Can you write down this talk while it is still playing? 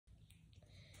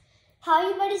Hi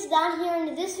everybody, it's Dan here, and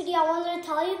in this video I wanted to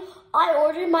tell you I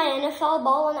ordered my NFL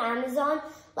ball on Amazon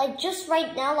like just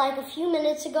right now, like a few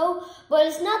minutes ago, but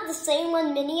it's not the same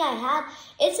one mini I had.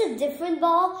 It's a different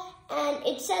ball and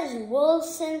it says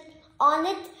Wilson on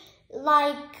it.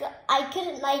 I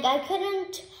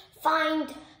couldn't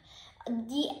find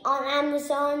on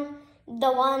Amazon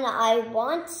the one I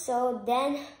want, so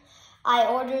then I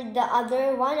ordered the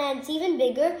other one and it's even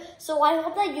bigger. So I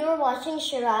hope that you're watching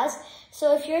Shiraz.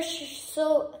 So if you're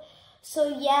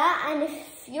yeah, and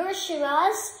if you're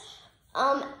Shiraz,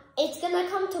 it's gonna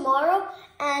come tomorrow,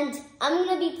 and I'm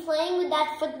gonna be playing with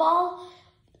that football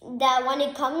that when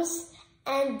it comes,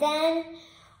 and then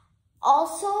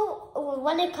also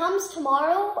when it comes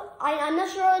tomorrow, I'm not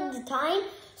sure of the time,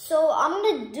 so I'm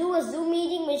gonna do a Zoom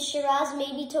meeting with Shiraz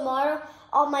maybe tomorrow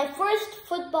on my first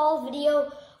football video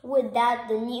with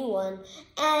the new one.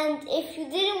 And if you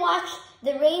didn't watch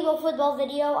the rainbow football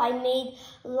video I made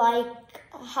like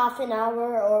half an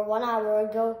hour or 1 hour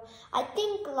ago, I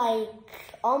think like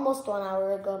almost 1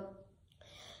 hour ago.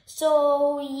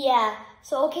 So yeah,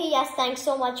 so okay, yes, thanks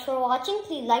so much for watching.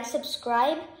 Please like,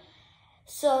 subscribe.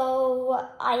 So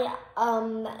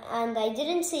and I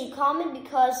didn't say comment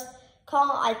because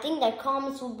I think that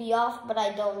comments will be off, but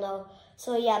I don't know.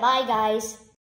 So yeah, bye guys.